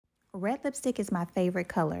Red lipstick is my favorite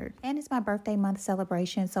color, and it's my birthday month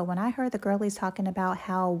celebration. So when I heard the girlies talking about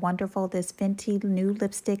how wonderful this Fenty new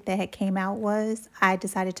lipstick that had came out was, I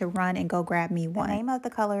decided to run and go grab me one. The name of the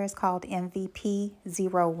color is called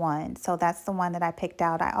MVP01. So that's the one that I picked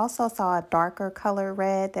out. I also saw a darker color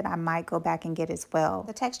red that I might go back and get as well.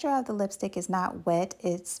 The texture of the lipstick is not wet,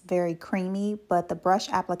 it's very creamy, but the brush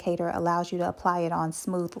applicator allows you to apply it on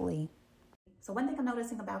smoothly. So one thing I'm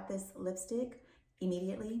noticing about this lipstick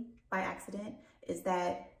immediately by accident is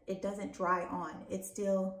that it doesn't dry on. It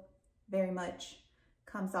still very much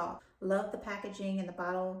comes off. Love the packaging and the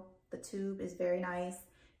bottle. The tube is very nice.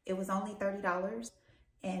 It was only $30.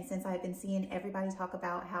 And since I've been seeing everybody talk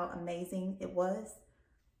about how amazing it was,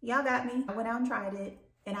 y'all got me. I went out and tried it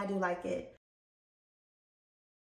and I do like it.